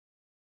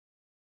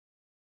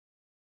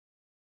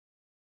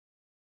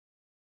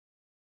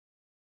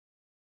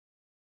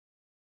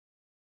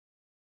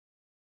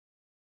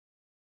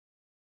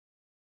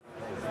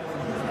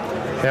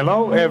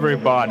Hello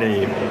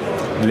everybody,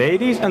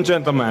 ladies and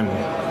gentlemen.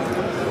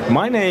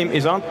 My name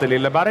is Antti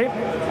Lilleberg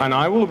and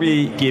I will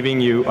be giving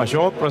you a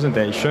short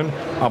presentation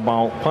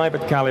about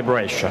pipette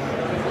calibration.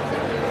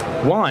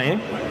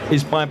 Why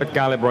is pipette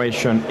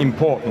calibration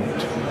important?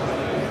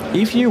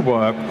 If you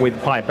work with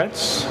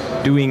pipettes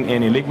doing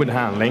any liquid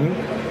handling,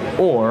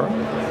 or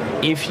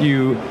if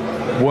you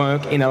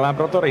work in a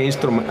laboratory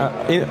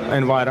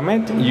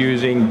environment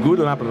using good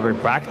laboratory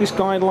practice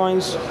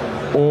guidelines,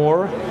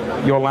 or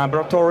your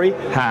laboratory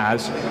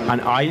has an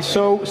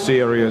ISO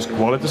serious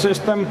quality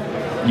system,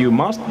 you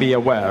must be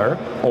aware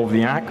of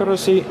the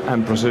accuracy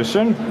and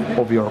precision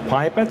of your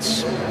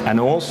pipettes, and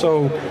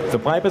also the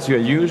pipettes you are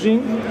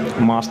using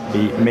must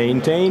be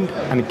maintained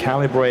and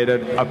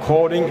calibrated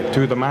according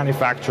to the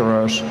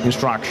manufacturer's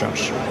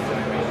instructions.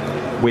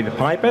 With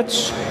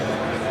pipettes,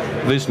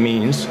 this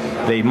means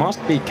they must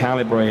be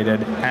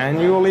calibrated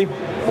annually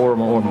or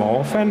more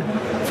often,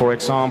 for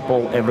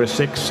example every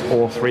 6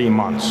 or 3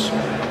 months.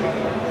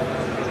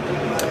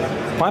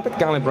 Pipette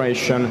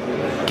calibration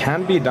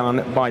can be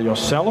done by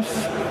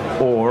yourself,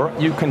 or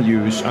you can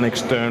use an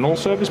external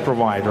service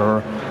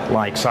provider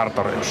like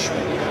Sartorius.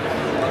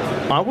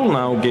 I will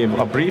now give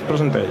a brief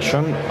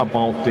presentation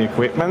about the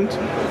equipment,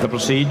 the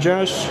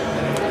procedures,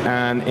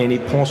 and any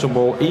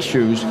possible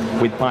issues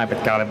with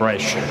pipette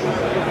calibration.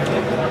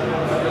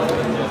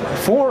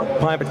 For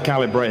pipette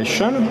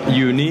calibration,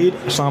 you need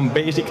some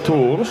basic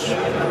tools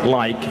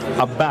like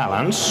a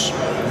balance.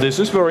 This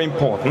is very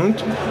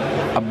important.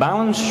 A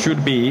balance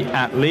should be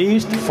at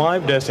least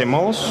 5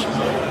 decimals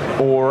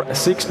or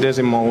 6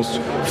 decimals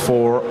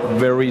for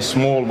very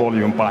small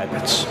volume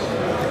pipettes.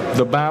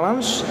 The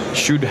balance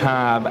should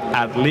have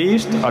at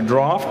least a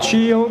draft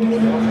shield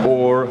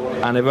or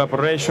an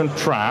evaporation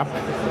trap,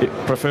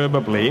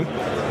 preferably,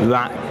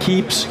 that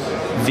keeps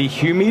the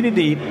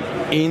humidity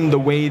in the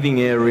weighing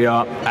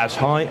area as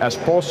high as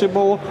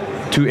possible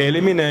to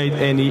eliminate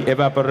any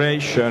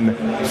evaporation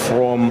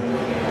from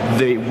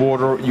the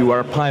water you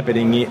are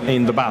pipetting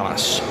in the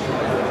balance.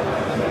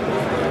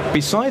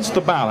 Besides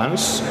the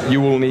balance, you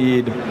will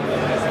need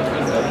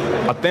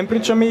a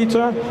temperature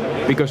meter,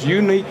 because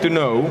you need to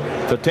know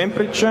the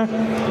temperature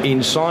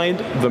inside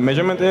the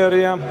measurement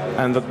area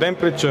and the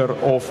temperature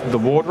of the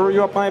water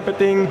you are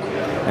pipetting,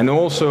 and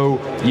also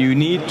you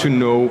need to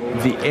know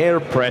the air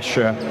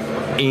pressure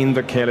in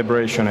the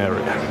calibration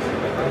area.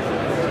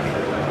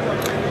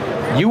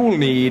 You will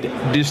need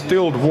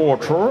distilled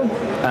water,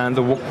 and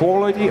the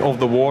quality of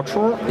the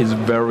water is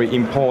very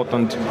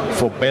important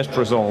for best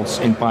results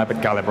in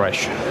pipette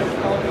calibration.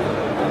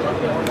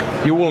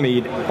 You will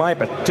need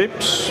pipette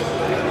tips,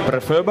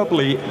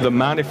 preferably the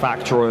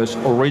manufacturer's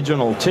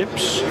original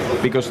tips,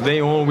 because they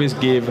always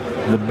give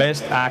the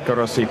best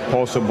accuracy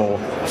possible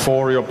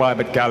for your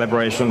pipette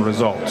calibration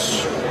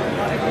results.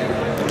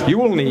 You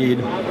will need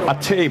a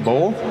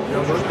table,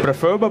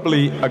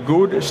 preferably a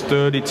good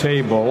sturdy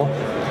table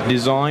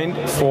designed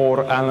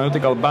for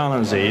analytical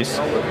balances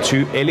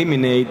to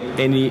eliminate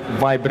any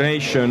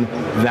vibration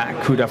that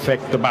could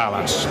affect the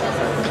balance.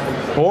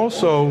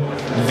 Also,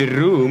 the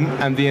room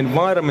and the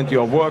environment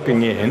you are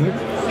working in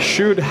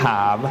should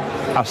have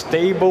a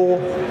stable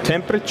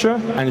temperature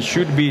and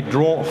should be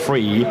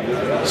draw-free,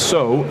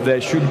 so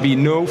there should be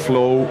no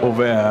flow of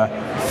air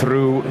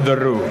through the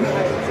room.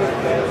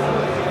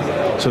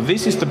 So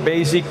this is the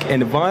basic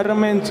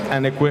environment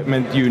and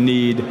equipment you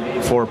need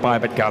for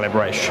pipette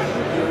calibration.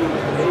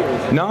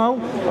 Now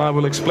I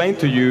will explain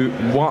to you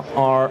what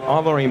are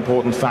other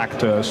important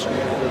factors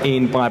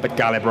in pipette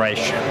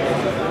calibration.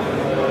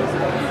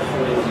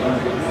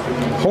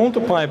 Hold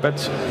the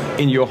pipette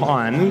in your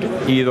hand,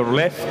 either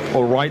left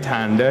or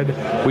right-handed,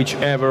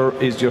 whichever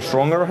is your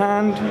stronger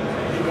hand.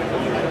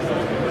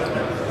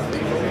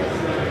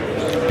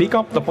 Pick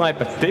up the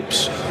pipette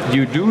tips.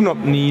 You do not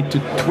need to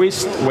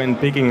twist when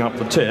picking up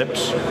the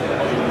tips.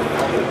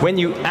 When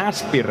you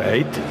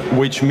aspirate,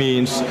 which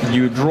means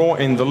you draw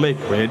in the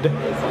liquid,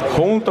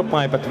 hold the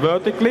pipette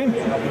vertically,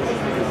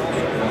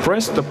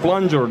 press the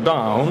plunger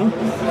down,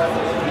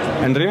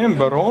 and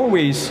remember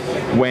always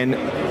when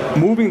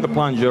moving the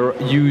plunger,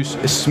 use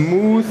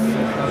smooth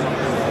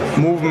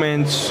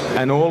movements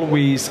and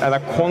always at a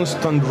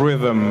constant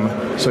rhythm,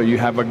 so you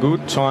have a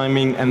good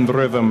timing and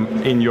rhythm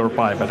in your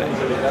pipetting.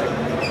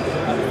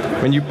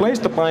 When you place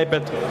the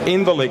pipette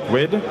in the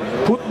liquid,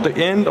 put the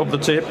end of the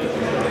tip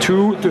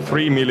 2 to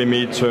 3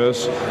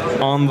 millimeters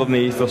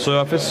underneath the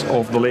surface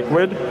of the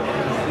liquid.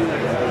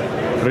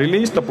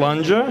 Release the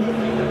plunger,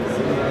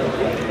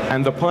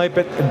 and the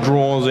pipette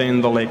draws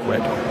in the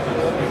liquid.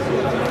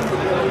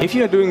 If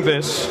you are doing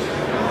this,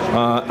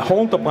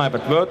 hold the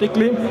pipette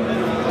vertically,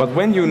 but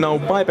when you now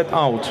pipette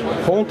out,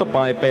 hold the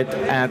pipette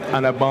at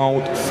an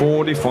about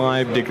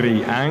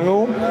 45-degree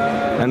angle,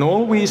 and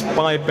always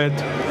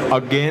pipette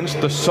against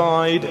the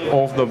side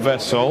of the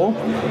vessel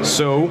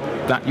so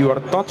that you are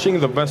touching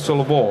the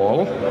vessel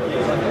wall.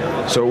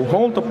 So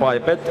hold the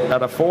pipette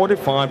at a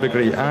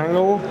 45-degree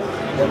angle,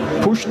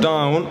 push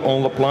down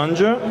on the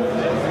plunger,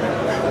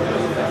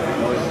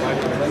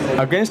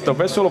 against the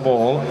vessel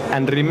wall,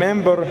 and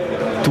remember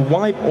to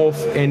wipe off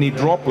any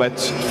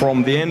droplets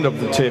from the end of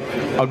the tip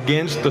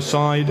against the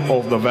side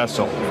of the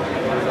vessel.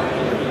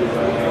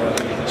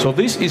 So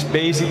this is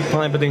basic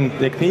pipetting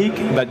technique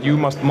that you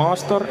must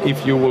master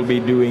if you will be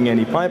doing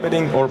any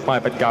pipetting or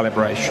pipette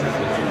calibration.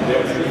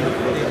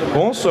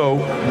 Also,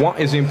 what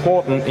is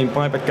important in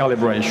pipette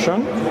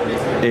calibration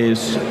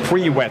is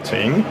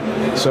pre-wetting.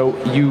 So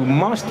you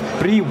must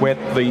pre-wet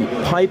the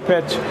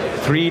pipette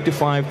 3 to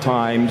 5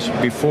 times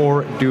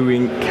before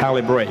doing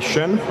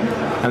calibration,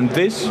 and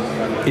this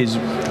is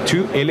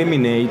to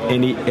eliminate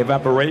any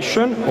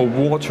evaporation of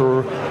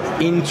water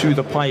into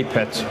the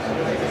pipette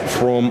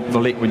from the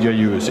liquid you're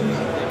using.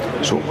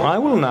 So I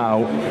will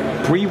now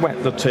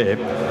pre-wet the tip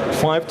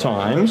 5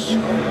 times,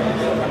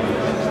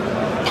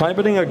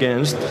 pipetting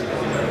against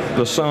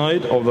the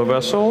side of the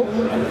vessel.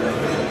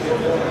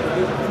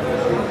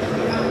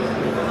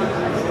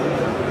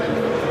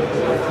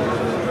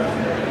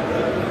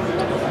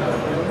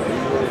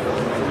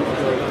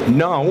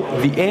 Now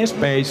the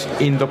airspace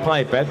in the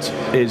pipette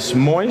is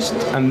moist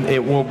and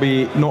it will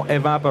be not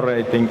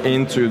evaporating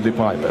into the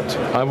pipette.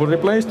 I will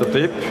replace the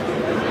tip,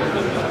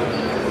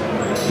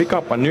 pick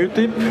up a new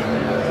tip,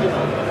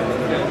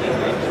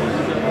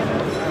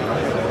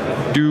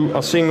 do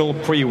a single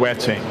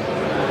pre-wetting.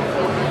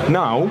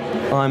 Now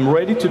I'm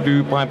ready to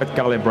do pipette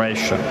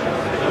calibration.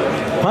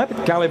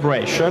 Pipette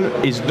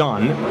calibration is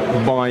done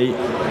by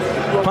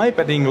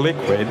pipetting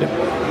liquid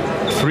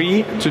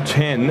 3 to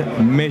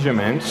 10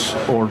 measurements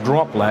or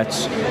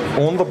droplets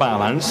on the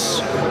balance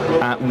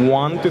at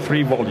 1 to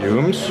 3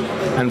 volumes,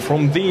 and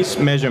from these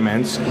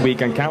measurements we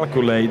can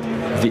calculate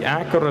the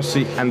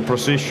accuracy and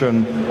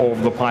precision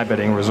of the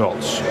pipetting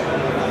results.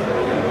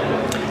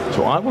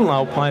 So I will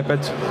now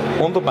pipette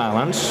on the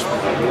balance.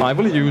 I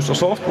will use a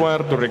software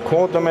to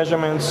record the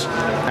measurements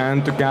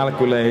and to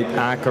calculate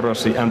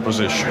accuracy and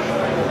precision.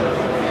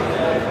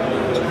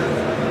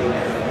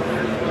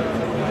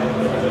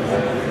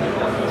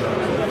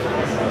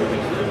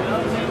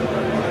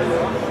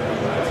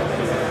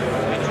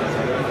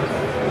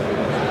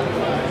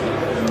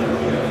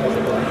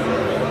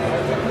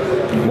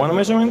 One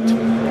measurement.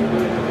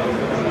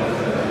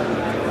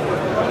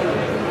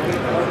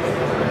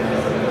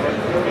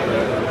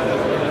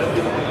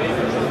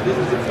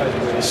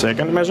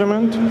 Second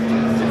measurement.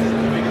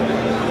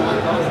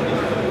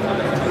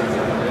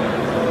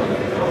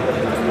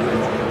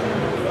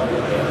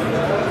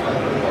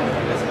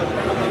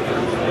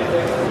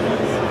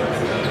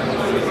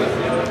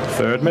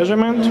 Third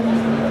measurement.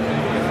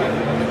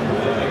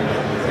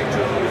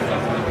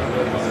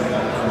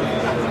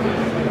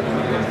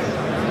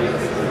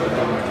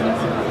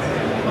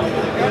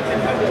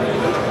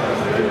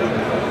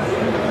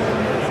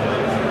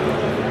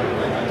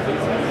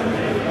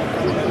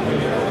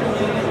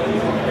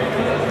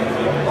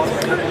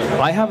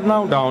 I have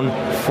now done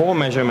 4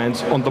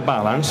 measurements on the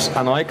balance,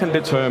 and I can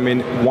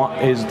determine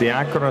what is the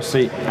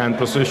accuracy and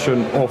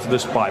precision of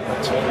this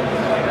pipette.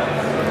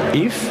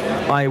 If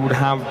I would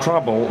have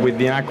trouble with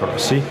the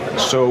accuracy,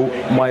 so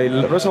my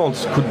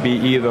results could be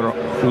either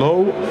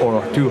low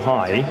or too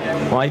high,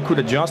 I could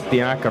adjust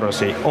the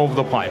accuracy of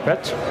the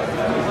pipette.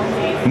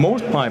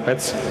 Most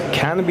pipettes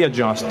can be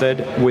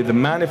adjusted with the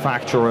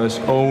manufacturer's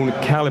own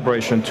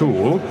calibration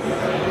tool.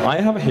 I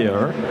have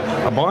here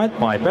a bite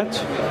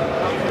pipette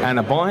and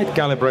a bite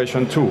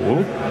calibration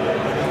tool.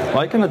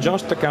 I can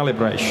adjust the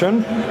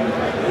calibration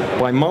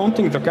by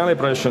mounting the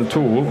calibration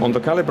tool on the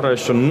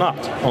calibration nut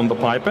on the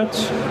pipette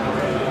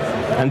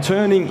and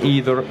turning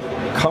either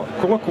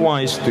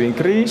clockwise to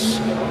increase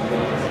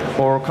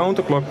or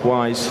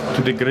counterclockwise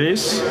to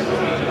decrease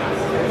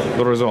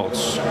the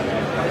results.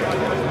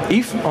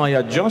 If I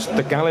adjust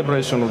the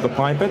calibration of the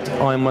pipette,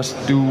 I must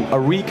do a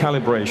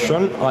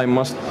recalibration. I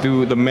must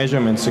do the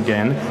measurements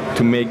again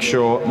to make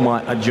sure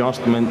my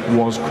adjustment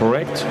was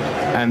correct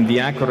and the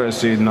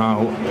accuracy is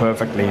now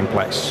perfectly in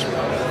place.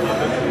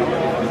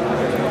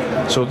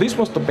 So this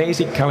was the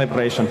basic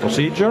calibration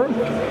procedure.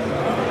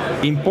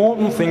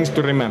 Important things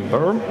to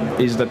remember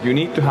is that you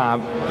need to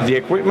have the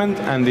equipment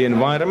and the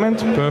environment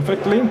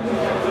perfectly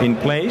in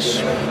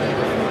place.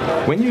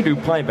 When you do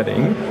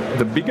pipetting,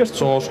 the biggest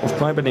source of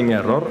pipetting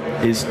error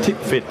is tip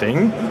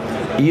fitting.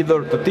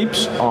 Either the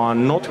tips are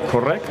not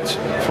correct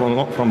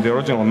from the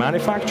original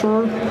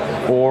manufacturer,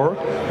 or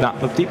that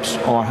the tips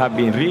have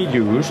been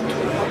reused,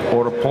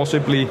 or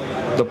possibly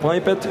the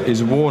pipette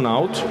is worn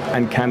out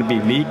and can be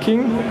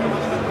leaking.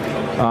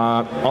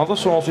 Other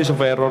sources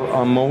of error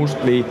are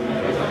mostly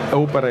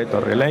operator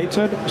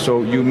related,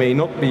 so you may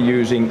not be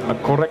using a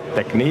correct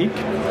technique.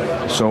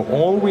 So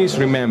always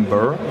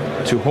remember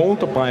to hold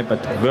the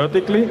pipette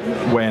vertically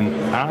when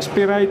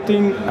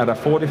aspirating, at a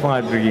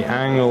 45-degree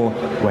angle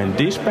when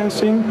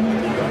dispensing,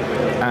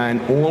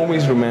 and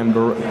always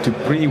remember to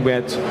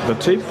pre-wet the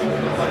tip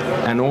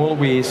and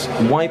always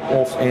wipe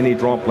off any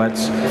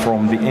droplets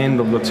from the end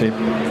of the tip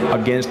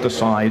against the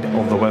side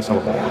of the vessel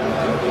wall.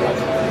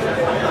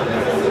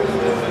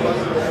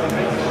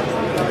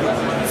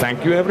 Thank you.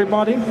 Thank you,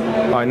 everybody.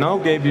 I now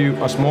gave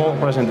you a small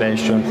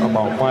presentation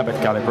about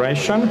pipette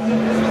calibration.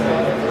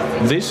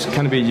 This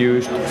can be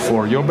used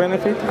for your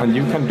benefit, and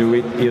you can do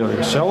it either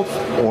yourself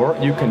or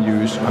you can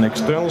use an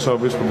external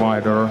service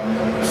provider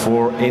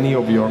for any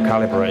of your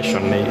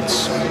calibration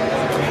needs.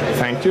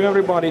 Thank you,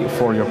 everybody,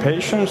 for your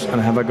patience, and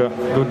have a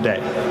good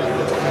day.